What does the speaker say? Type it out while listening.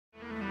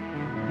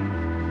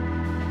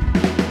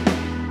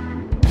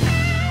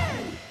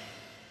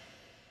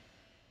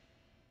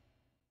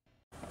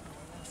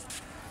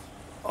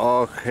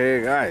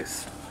Okay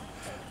guys,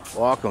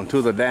 welcome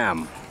to the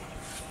dam.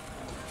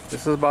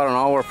 This is about an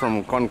hour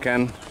from Khon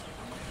Kaen,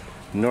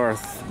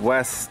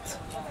 northwest.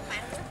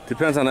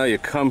 Depends on how you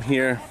come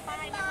here.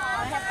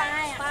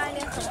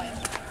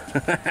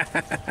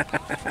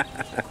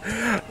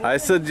 I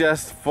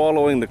suggest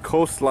following the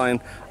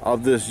coastline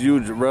of this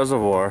huge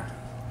reservoir.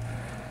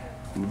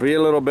 Be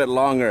a little bit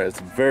longer.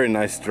 It's a very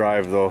nice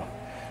drive though.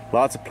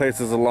 Lots of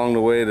places along the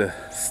way to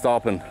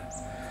stop and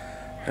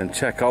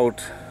check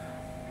out.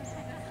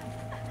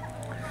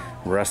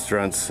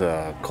 Restaurants,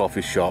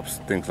 coffee shops,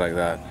 things like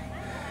that.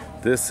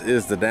 This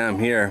is the dam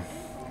here.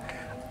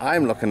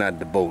 I'm looking at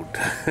the boat.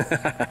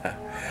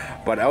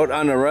 But out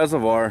on the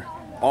reservoir,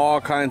 all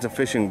kinds of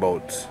fishing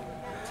boats.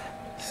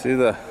 See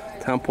the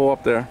temple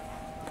up there?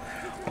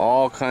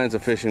 All kinds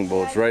of fishing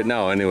boats right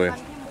now anyway.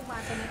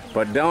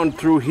 But down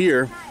through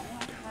here,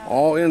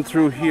 all in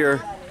through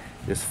here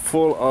is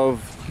full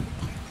of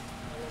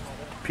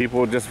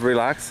people just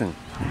relaxing.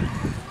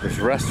 There's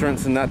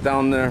restaurants and that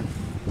down there.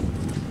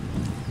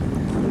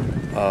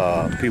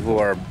 People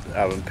are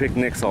having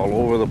picnics all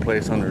over the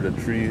place under the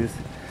trees.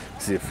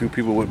 See a few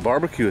people with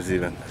barbecues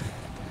even.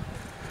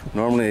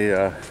 Normally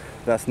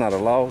that's not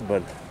allowed,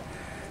 but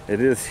it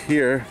is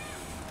here.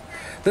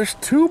 There's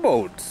two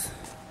boats.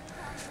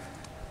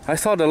 I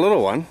saw the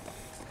little one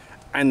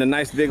and the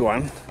nice big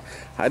one.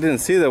 I didn't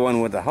see the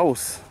one with the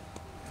house.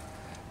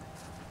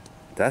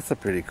 That's a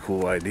pretty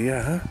cool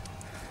idea, huh?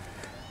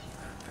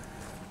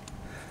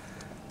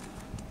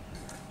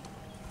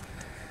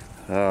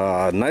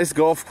 Nice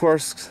golf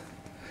course.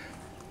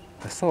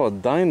 I saw a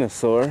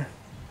dinosaur.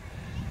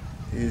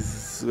 We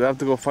have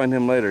to go find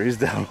him later. He's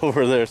down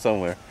over there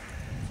somewhere.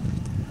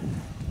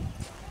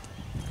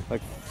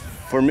 Like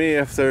for me,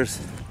 if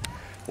there's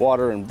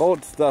water and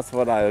boats, that's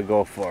what I would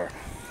go for.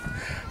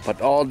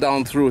 But all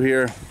down through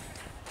here,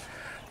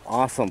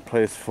 awesome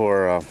place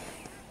for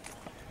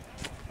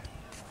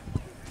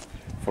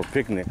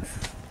picnics.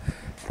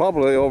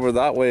 Probably over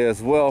that way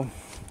as well.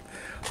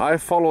 I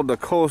followed the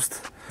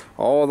coast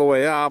all the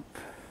way up,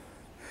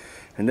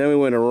 and then we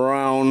went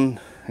around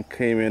and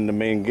came in the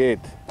main gate.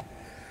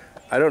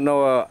 I don't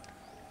know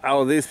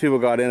how these people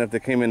got in, if they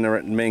came in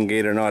the main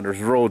gate or not. There's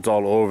roads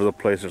all over the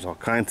place. There's all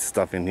kinds of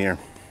stuff in here.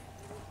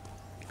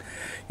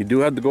 You do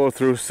have to go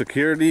through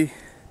security.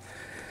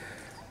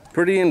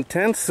 Pretty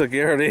intense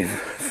security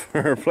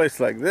for a place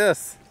like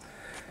this.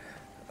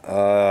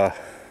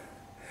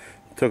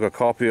 Took a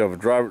copy of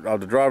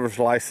the driver's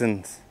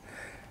license,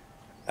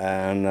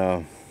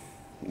 and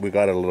we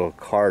got a little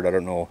card. I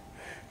don't know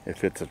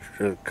if it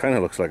kind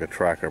of looks like a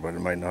tracker, but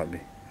it might not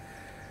be.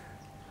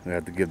 We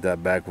have to give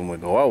that back when we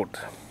go out.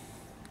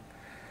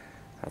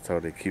 That's how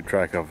they keep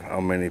track of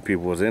how many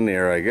people was in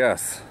there, I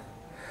guess.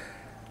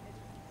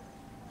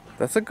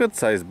 That's a good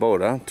sized boat,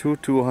 huh? Two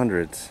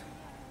 200s.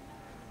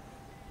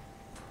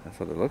 That's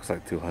what it looks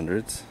like,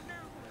 200s.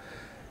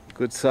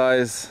 Good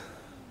size.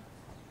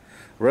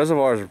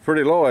 Reservoirs are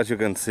pretty low, as you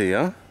can see,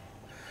 huh?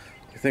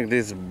 You think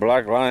these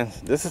black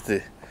lines, this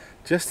is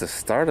just the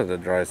start of the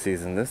dry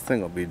season. This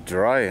thing will be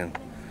dry in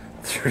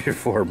 3 or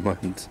 4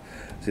 months.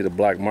 See the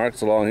black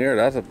marks along here?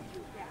 That'd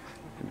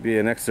be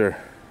an extra,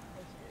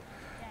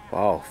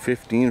 wow,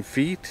 15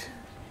 feet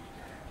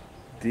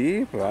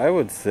deep, I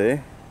would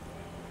say.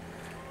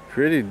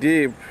 Pretty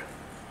deep.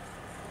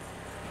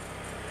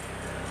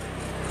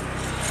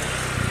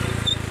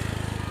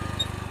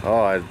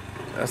 Oh,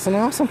 that's an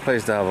awesome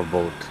place to have a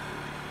boat.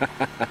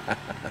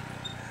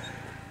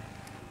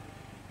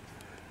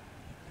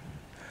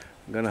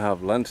 I'm gonna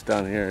have lunch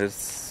down here.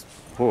 It's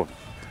 2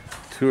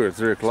 or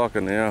 3 o'clock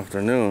in the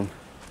afternoon,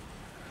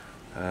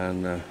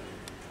 and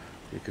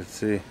you can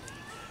see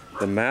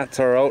the mats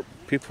are out.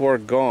 People are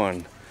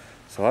gone,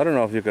 so I don't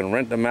know if you can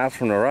rent the mats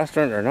from the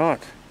restaurant or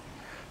not.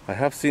 I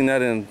have seen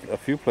that in a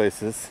few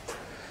places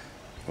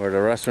where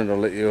the restaurant will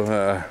let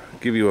you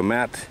give you a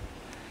mat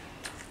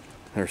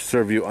or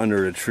serve you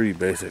under a tree,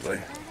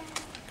 basically,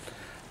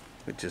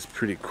 which is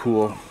pretty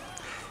cool.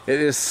 It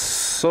is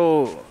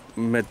so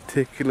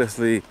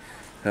meticulously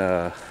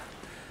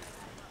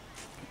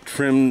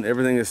trimmed.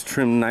 Everything is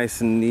trimmed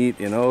nice and neat,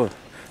 you know,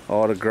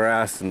 all the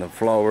grass and the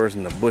flowers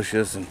and the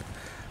bushes, and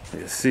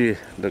you see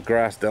the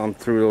grass down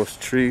through those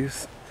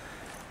trees.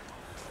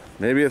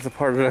 Maybe it's a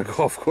part of the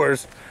golf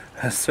course.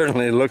 It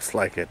certainly looks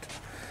like it.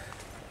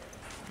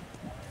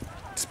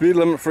 Speed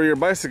limit for your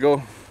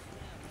bicycle.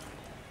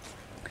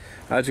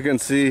 As you can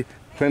see,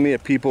 plenty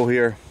of people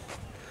here.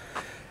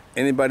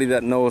 Anybody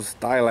that knows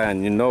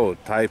Thailand, you know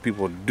Thai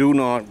people do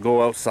not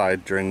go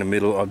outside during the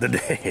middle of the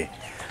day.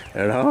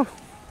 You know?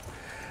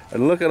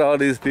 And look at all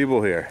these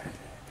people here.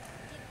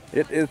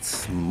 It's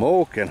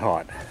smoking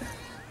hot.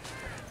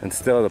 And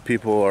still the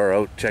people are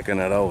out checking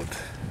it out.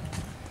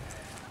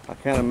 I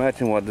can't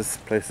imagine what this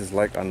place is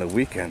like on the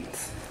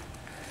weekends.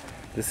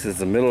 This is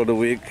the middle of the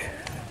week,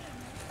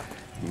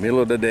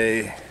 middle of the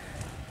day.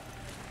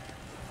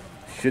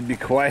 Should be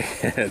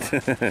quiet.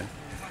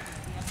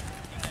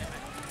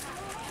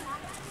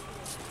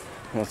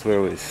 That's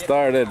where we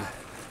started.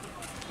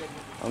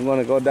 I'm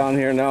gonna go down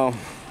here now.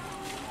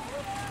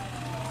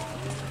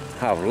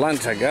 have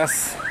lunch, I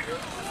guess,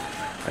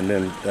 and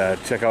then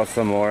check out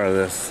some more of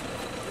this.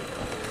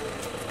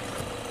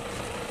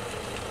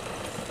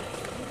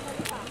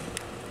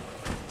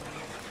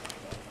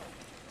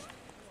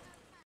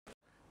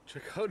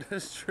 Check out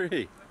this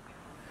tree.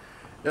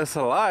 It's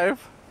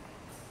alive,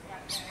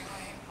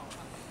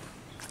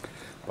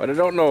 but I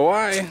don't know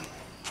why.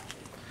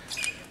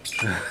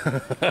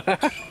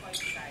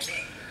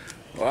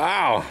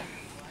 Wow.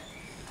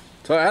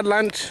 So I had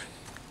lunch.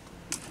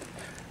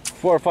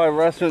 4 or 5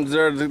 restaurants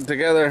there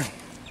together.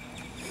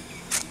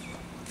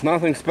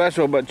 Nothing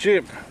special but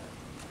cheap.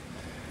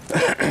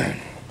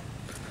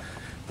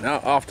 Now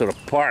off to the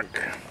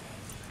park.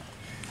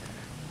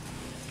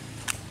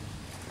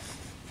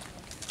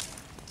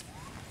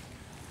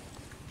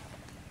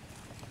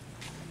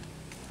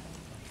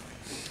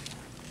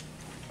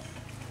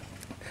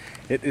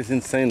 It is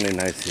insanely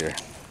nice here.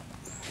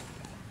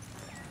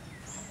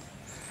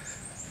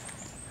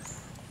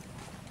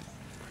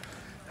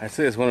 I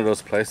say it's one of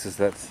those places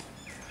that's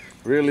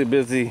really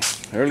busy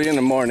early in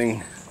the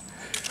morning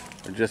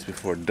or just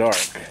before dark.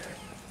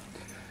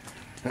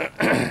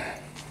 If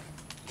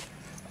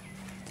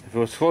it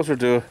was closer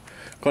to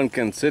Khon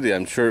Kaen City,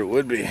 I'm sure it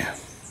would be.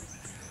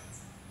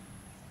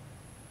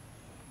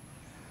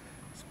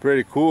 It's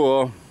pretty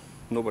cool.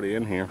 Nobody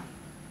in here.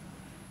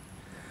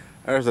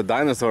 There's a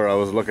dinosaur I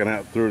was looking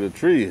at through the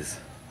trees.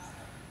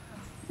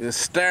 He was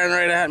staring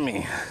right at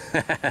me.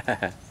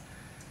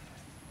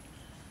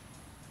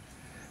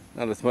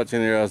 Not as much in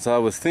here as I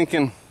was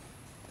thinking.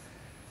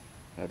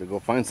 I had to go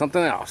find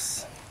something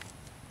else.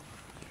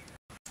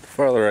 The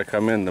farther I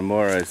come in, the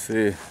more I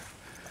see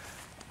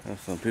there's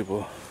some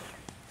people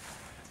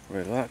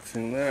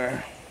relaxing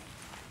there.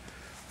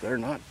 They're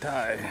not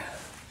Thai.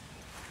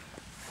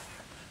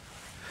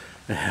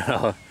 You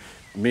know,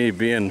 me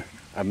being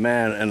a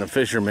man and a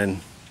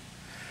fisherman,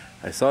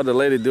 I saw the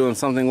lady doing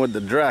something with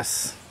the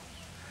dress.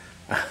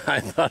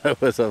 I thought it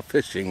was a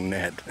fishing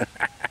net.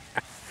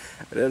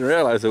 I didn't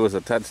realize it was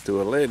attached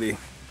to a lady.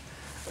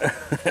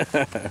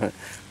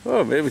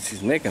 Oh, maybe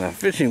she's making a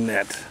fishing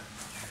net.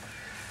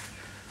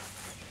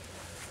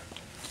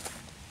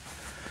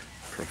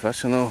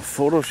 Professional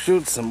photo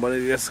shoot.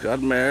 Somebody just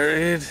got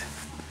married.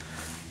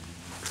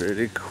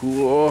 Pretty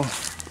cool.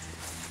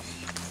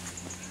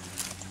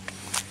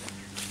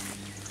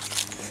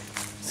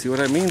 See what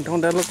I mean? Don't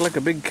that look like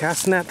a big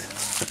cast net?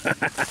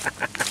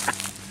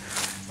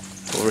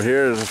 Over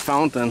here is a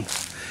fountain.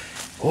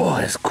 Oh,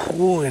 it's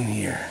cool in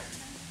here.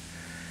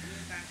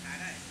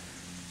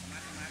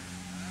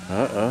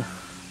 Uh-oh.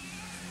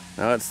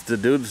 Now it's the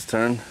dude's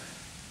turn.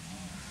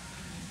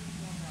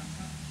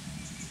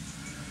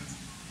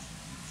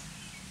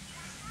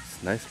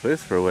 It's a nice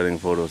place for wedding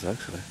photos,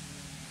 actually.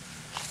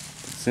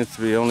 It seems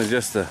to be only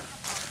just the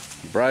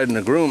bride and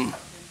the groom.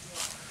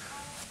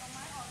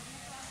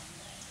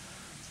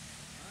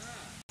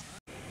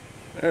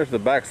 There's the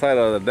backside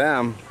of the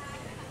dam.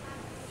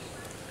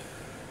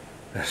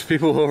 There's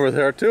people over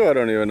there too. I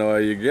don't even know how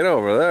you get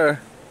over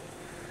there.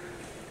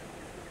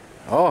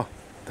 Oh,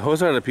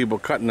 those are the people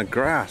cutting the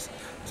grass.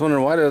 I was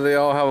wondering, why do they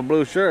all have a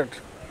blue shirt?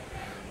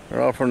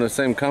 They're all from the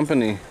same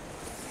company.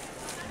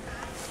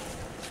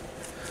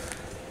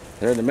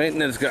 They're the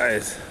maintenance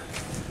guys.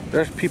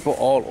 There's people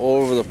all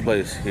over the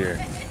place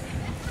here.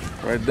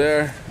 Right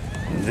there,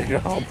 they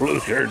got all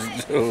blue shirts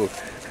too.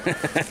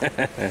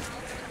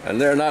 And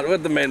they're not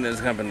with the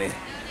maintenance company.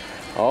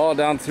 All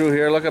down through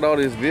here, look at all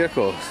these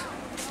vehicles.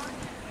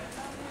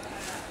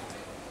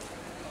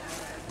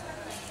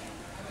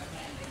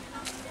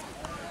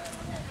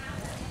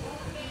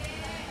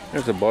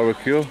 There's a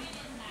barbecue.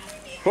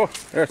 Oh,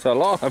 there's a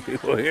lot of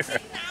people here.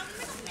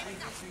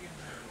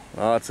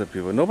 Lots of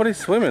people. Nobody's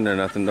swimming or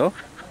nothing though.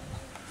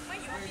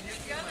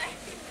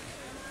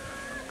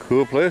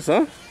 Cool place,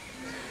 huh?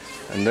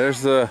 And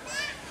there's the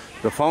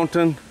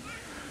fountain.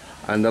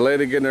 And the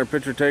lady getting her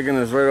picture taken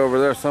is right over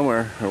there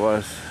somewhere. It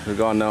was. She's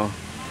gone now.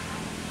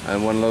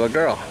 And one little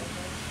girl.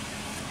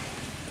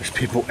 There's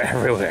people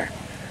everywhere.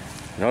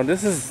 You know,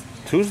 this is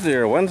Tuesday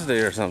or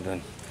Wednesday or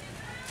something.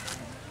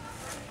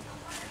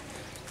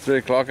 3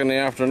 o'clock in the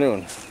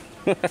afternoon.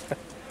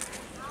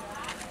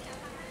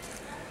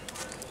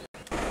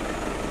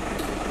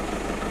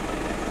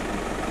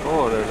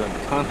 Oh, there's a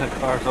ton of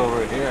cars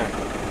over here.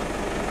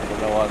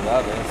 Don't know what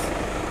that is.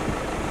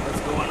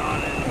 What's going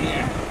on in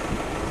here?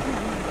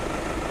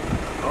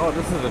 Oh,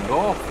 this is a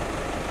golf.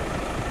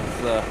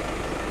 It's a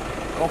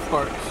golf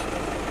cart.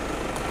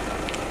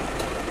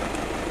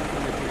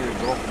 Let me put your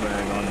golf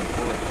bag on the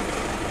porch.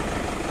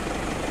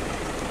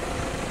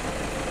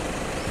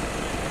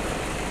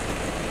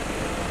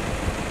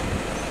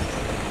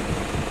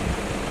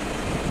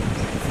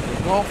 It's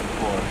the golf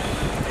course.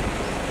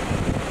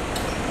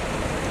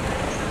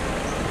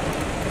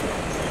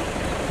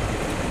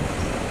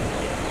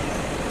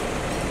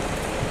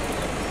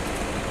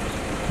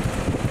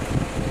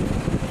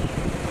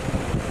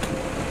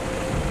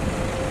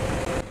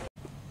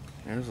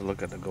 Here's a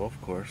look at the golf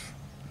course.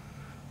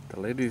 The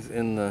ladies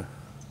in the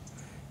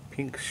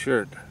pink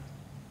shirt,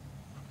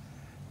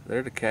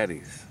 they're the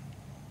caddies.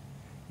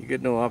 You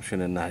get no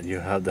option in that. You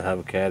have to have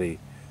a caddy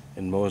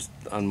on most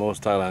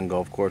Thailand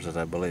golf courses,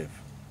 I believe.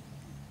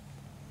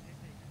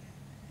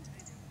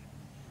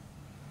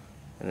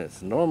 And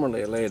it's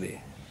normally a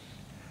lady,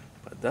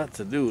 but that's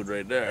a dude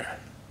right there.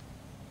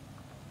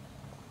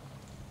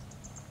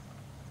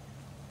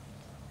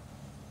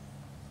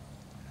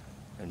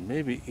 And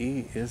maybe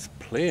he is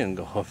playing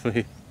golf.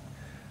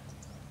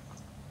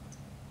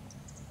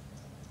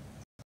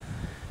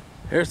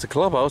 Here's the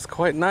clubhouse,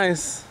 quite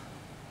nice.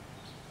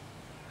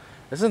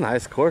 It's a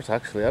nice course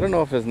actually. I don't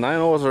know if it's 9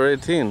 holes or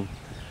 18.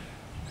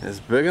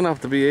 It's big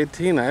enough to be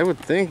 18, I would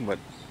think, but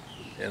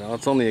you know,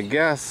 it's only a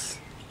guess.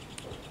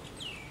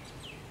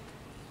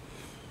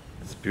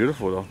 It's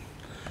beautiful though.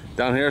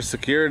 Down here,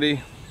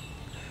 security.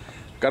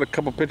 Got a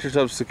couple pictures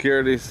of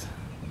securities.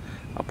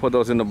 I'll put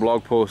those in the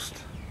blog post.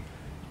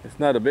 It's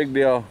not a big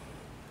deal,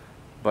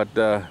 but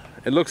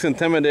it looks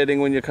intimidating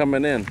when you're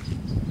coming in.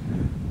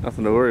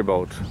 Nothing to worry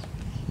about.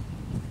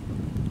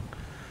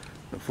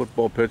 The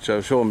football pitch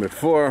I've shown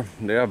before.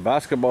 They have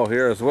basketball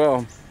here as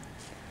well.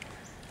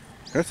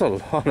 There's a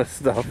lot of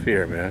stuff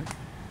here, man.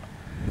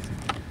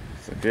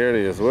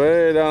 Security is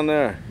way down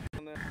there.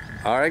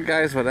 Alright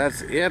guys, well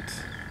that's it.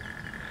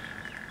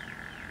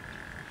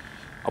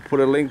 I'll put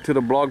a link to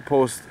the blog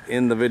post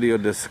in the video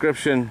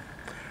description.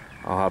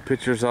 I'll have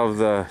pictures of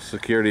the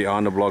security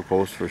on the blog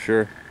post for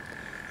sure.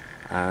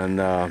 And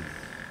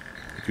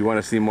if you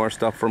want to see more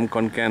stuff from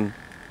Khon Kaen,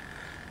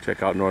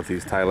 check out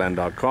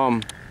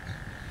northeastthailand.com.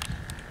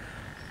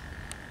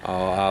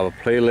 I'll have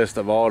a playlist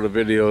of all the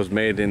videos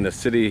made in the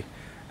city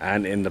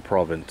and in the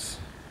province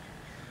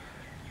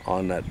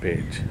on that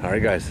page.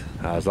 Alright guys,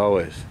 as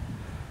always,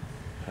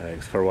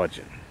 thanks for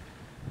watching.